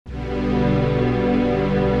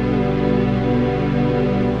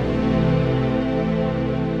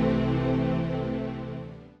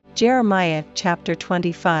Jeremiah chapter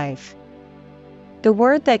 25. The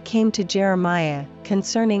word that came to Jeremiah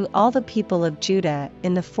concerning all the people of Judah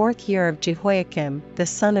in the 4th year of Jehoiakim the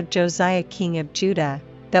son of Josiah king of Judah,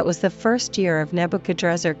 that was the 1st year of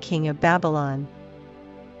Nebuchadrezzar king of Babylon.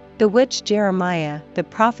 The which Jeremiah the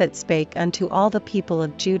prophet spake unto all the people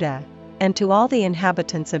of Judah, and to all the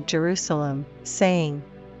inhabitants of Jerusalem, saying,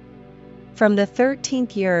 From the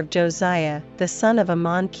 13th year of Josiah the son of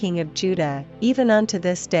Ammon king of Judah, even unto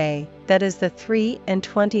this day, that is the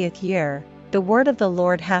 23rd year, the word of the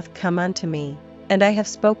Lord hath come unto me, and I have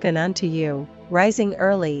spoken unto you, rising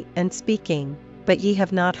early and speaking, but ye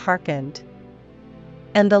have not hearkened.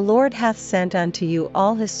 And the Lord hath sent unto you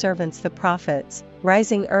all his servants the prophets,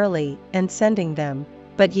 rising early and sending them,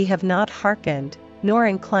 but ye have not hearkened, nor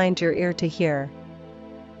inclined your ear to hear.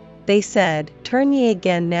 They said, Turn ye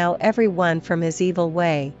again now every one from his evil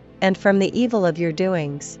way, and from the evil of your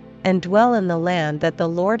doings, and dwell in the land that the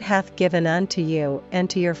Lord hath given unto you and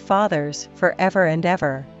to your fathers for ever and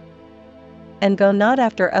ever. And go not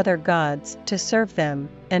after other gods to serve them,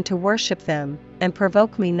 and to worship them, and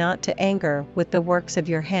provoke me not to anger with the works of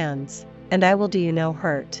your hands, and I will do you no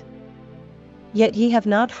hurt. Yet ye have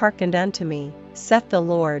not hearkened unto me, saith the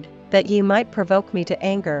Lord, that ye might provoke me to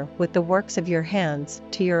anger with the works of your hands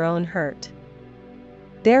to your own hurt.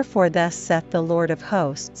 Therefore thus saith the Lord of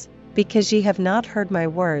hosts, because ye have not heard my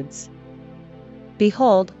words.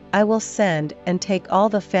 Behold, I will send and take all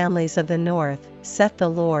the families of the north, saith the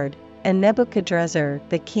Lord, and Nebuchadrezzar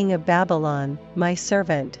the king of Babylon, my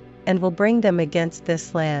servant, and will bring them against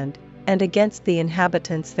this land, and against the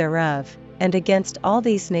inhabitants thereof, and against all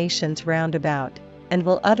these nations round about, and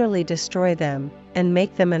will utterly destroy them, and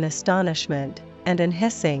make them an astonishment, and an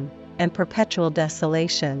hissing, and perpetual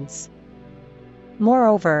desolations.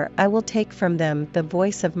 Moreover, I will take from them the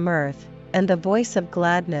voice of mirth, and the voice of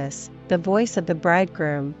gladness, the voice of the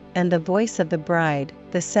bridegroom, and the voice of the bride,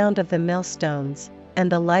 the sound of the millstones,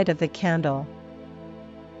 and the light of the candle.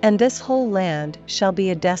 And this whole land shall be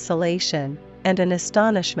a desolation, and an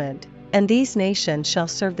astonishment, and these nations shall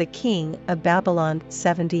serve the king of Babylon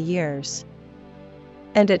 70 years.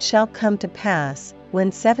 And it shall come to pass,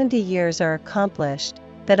 when 70 years are accomplished,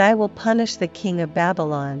 that I will punish the king of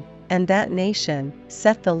Babylon, and that nation,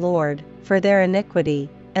 saith the Lord, for their iniquity,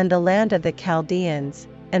 and the land of the Chaldeans,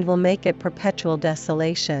 and will make it perpetual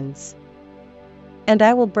desolations. And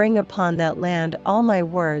I will bring upon that land all my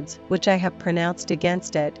words which I have pronounced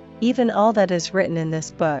against it, even all that is written in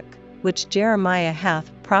this book, which Jeremiah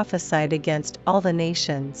hath prophesied against all the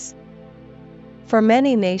nations. For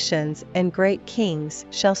many nations and great kings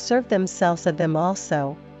shall serve themselves of them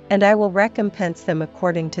also, and I will recompense them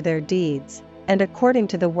according to their deeds, and according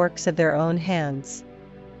to the works of their own hands.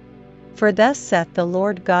 For thus saith the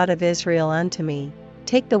Lord God of Israel unto me,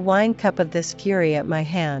 Take the wine cup of this fury at my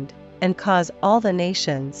hand, and cause all the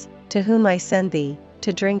nations, to whom I send thee,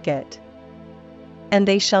 to drink it. And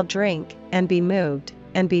they shall drink, and be moved,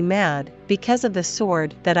 and be mad, because of the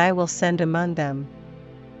sword that I will send among them.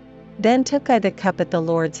 Then took I the cup at the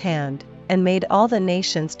Lord's hand, and made all the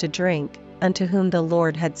nations to drink, unto whom the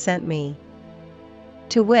Lord had sent me.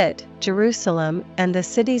 To wit, Jerusalem, and the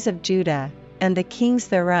cities of Judah, and the kings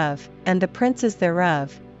thereof, and the princes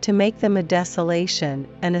thereof, to make them a desolation,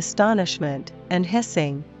 an astonishment, and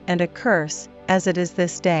hissing, and a curse, as it is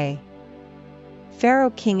this day. Pharaoh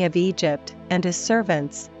king of Egypt, and his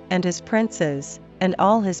servants, and his princes, and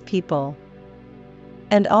all his people,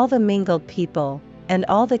 and all the mingled people, and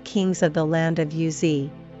all the kings of the land of Uz,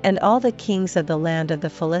 and all the kings of the land of the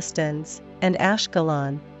Philistines, and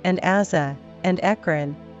Ashkelon, and Azza, and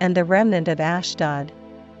Ekron, and the remnant of Ashdod,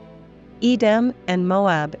 Edom, and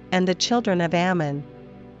Moab, and the children of Ammon,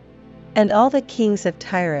 and all the kings of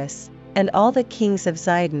Tyrus, and all the kings of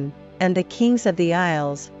Zidon, and the kings of the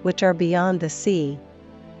isles which are beyond the sea,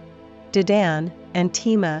 Dedan, and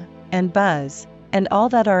Tema, and Buz, and all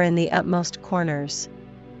that are in the utmost corners,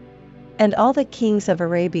 and all the kings of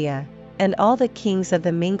Arabia, and all the kings of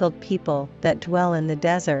the mingled people that dwell in the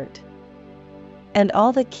desert, and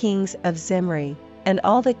all the kings of Zimri, and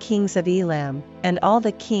all the kings of Elam, and all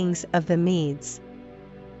the kings of the Medes,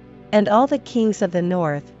 and all the kings of the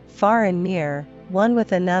north, far and near, one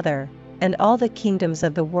with another, and all the kingdoms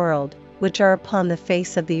of the world, which are upon the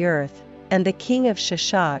face of the earth, and the king of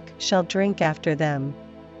Shishak shall drink after them.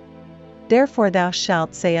 Therefore thou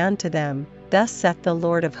shalt say unto them, Thus saith the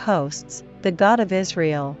Lord of hosts, the God of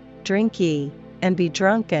Israel, Drink ye, and be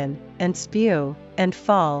drunken, and spew, and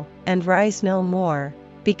fall, and rise no more,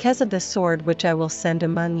 because of the sword which I will send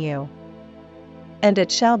among you. And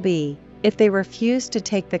it shall be, if they refuse to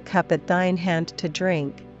take the cup at thine hand to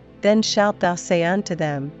drink, then shalt thou say unto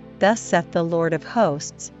them, Thus saith the Lord of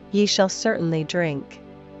hosts, ye shall certainly drink.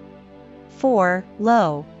 For,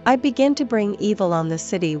 lo, I begin to bring evil on the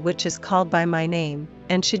city which is called by my name,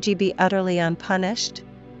 and should ye be utterly unpunished?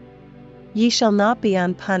 Ye shall not be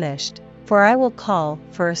unpunished, for I will call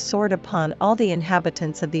for a sword upon all the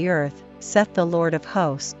inhabitants of the earth, saith the Lord of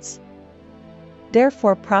hosts.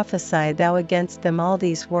 Therefore prophesy thou against them all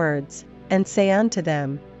these words, and say unto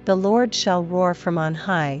them, The Lord shall roar from on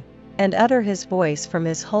high, and utter his voice from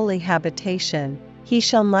his holy habitation, he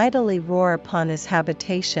shall mightily roar upon his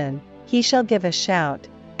habitation, he shall give a shout,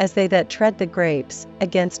 as they that tread the grapes,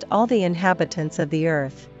 against all the inhabitants of the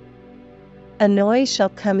earth. A noise shall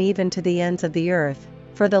come even to the ends of the earth,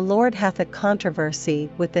 for the Lord hath a controversy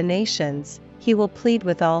with the nations, he will plead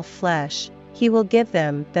with all flesh, he will give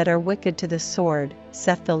them that are wicked to the sword,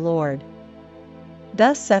 saith the Lord.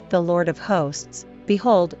 Thus saith the Lord of hosts,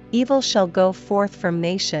 Behold, evil shall go forth from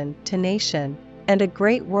nation to nation, and a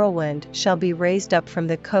great whirlwind shall be raised up from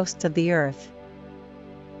the coasts of the earth.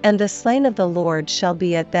 And the slain of the Lord shall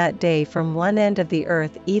be at that day from one end of the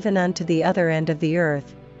earth even unto the other end of the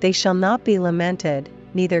earth, they shall not be lamented,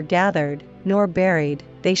 neither gathered, nor buried,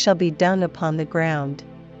 they shall be dung upon the ground.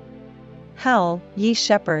 Howl, ye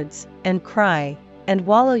shepherds, and cry, and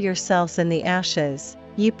wallow yourselves in the ashes,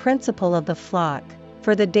 ye principal of the flock,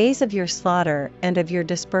 for the days of your slaughter and of your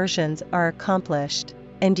dispersions are accomplished,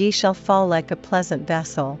 and ye shall fall like a pleasant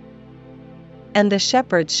vessel. And the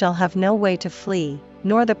shepherds shall have no way to flee,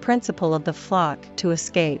 nor the principal of the flock to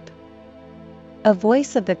escape. A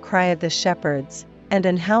voice of the cry of the shepherds, and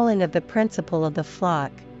an howling of the principal of the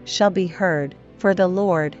flock, shall be heard, for the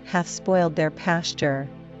Lord hath spoiled their pasture.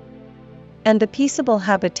 And the peaceable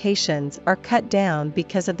habitations are cut down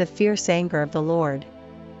because of the fierce anger of the Lord.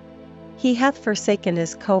 He hath forsaken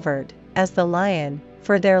his covert, as the lion,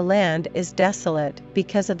 for their land is desolate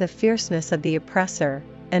because of the fierceness of the oppressor,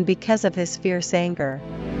 and because of his fierce anger.